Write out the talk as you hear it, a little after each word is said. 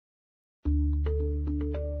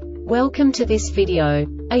Welcome to this video.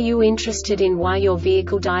 Are you interested in why your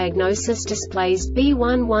vehicle diagnosis displays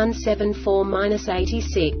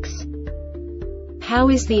B1174-86? How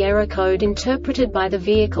is the error code interpreted by the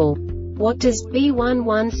vehicle? What does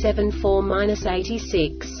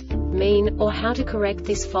B1174-86 mean, or how to correct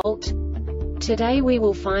this fault? Today we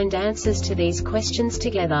will find answers to these questions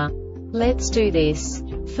together. Let's do this.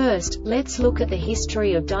 First, let's look at the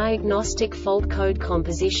history of diagnostic fault code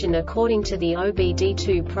composition according to the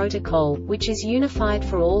OBD2 protocol, which is unified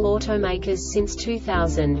for all automakers since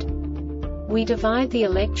 2000. We divide the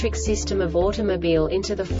electric system of automobile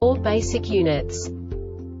into the four basic units: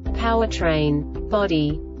 powertrain,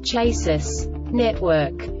 body, chassis,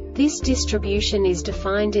 network. This distribution is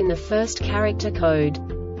defined in the first character code.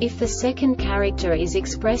 If the second character is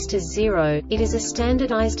expressed as 0, it is a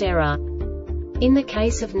standardized error. In the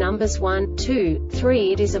case of numbers 1, 2,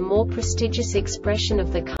 3, it is a more prestigious expression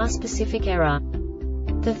of the car-specific error.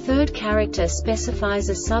 The third character specifies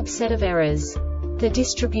a subset of errors. The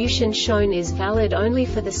distribution shown is valid only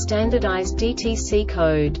for the standardized DTC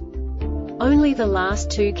code. Only the last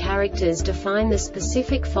two characters define the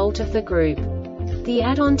specific fault of the group. The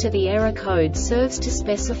add-on to the error code serves to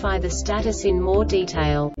specify the status in more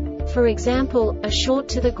detail. For example, a short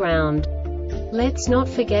to the ground. Let's not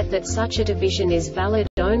forget that such a division is valid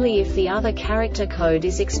only if the other character code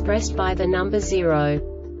is expressed by the number 0.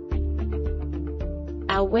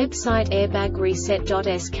 Our website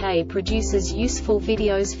airbagreset.sk produces useful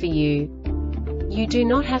videos for you. You do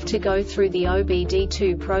not have to go through the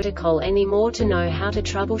OBD2 protocol anymore to know how to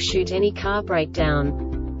troubleshoot any car breakdown.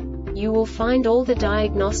 You will find all the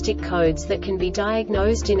diagnostic codes that can be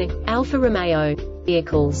diagnosed in Alfa-Romeo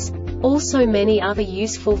vehicles. Also many other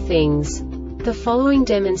useful things. The following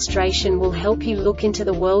demonstration will help you look into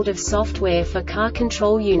the world of software for car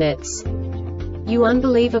control units. You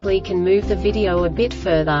unbelievably can move the video a bit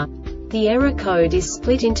further. The error code is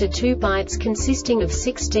split into 2 bytes consisting of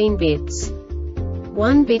 16 bits.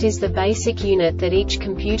 1 bit is the basic unit that each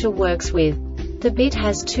computer works with. The bit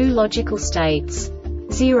has 2 logical states: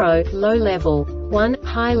 0, low level, 1,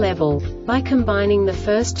 high level. By combining the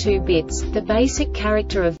first 2 bits, the basic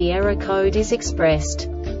character of the error code is expressed.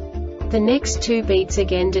 The next 2 beats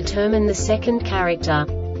again determine the second character.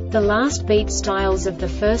 The last beat styles of the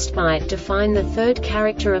first byte define the third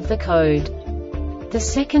character of the code. The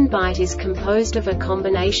second byte is composed of a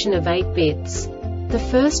combination of 8 bits. The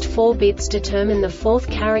first 4 bits determine the fourth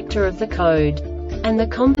character of the code. And the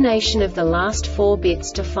combination of the last 4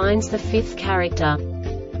 bits defines the fifth character.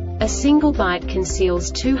 A single byte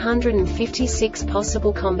conceals 256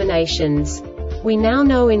 possible combinations. We now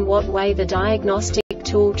know in what way the diagnostic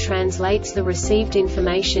tool translates the received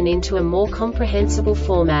information into a more comprehensible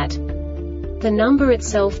format. The number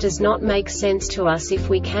itself does not make sense to us if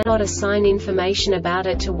we cannot assign information about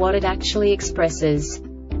it to what it actually expresses.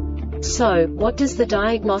 So, what does the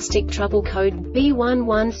diagnostic trouble code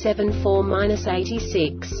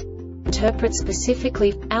B1174-86 interpret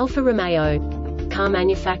specifically for Alfa Romeo car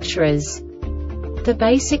manufacturers? The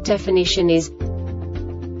basic definition is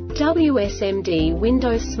Wsmd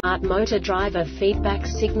Windows Smart Motor Driver Feedback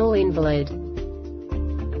Signal Invalid.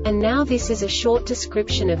 And now this is a short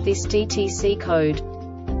description of this DTC code.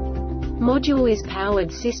 Module is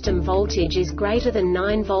powered. System voltage is greater than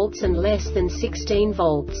 9 volts and less than 16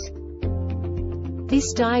 volts.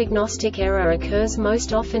 This diagnostic error occurs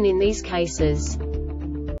most often in these cases.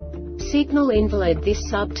 Signal invalid. This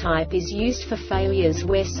subtype is used for failures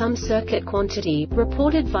where some circuit quantity,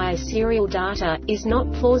 reported via serial data, is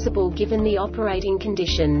not plausible given the operating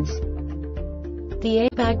conditions. The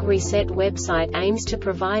Airbag Reset website aims to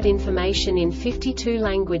provide information in 52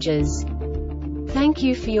 languages. Thank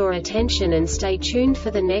you for your attention and stay tuned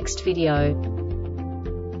for the next video.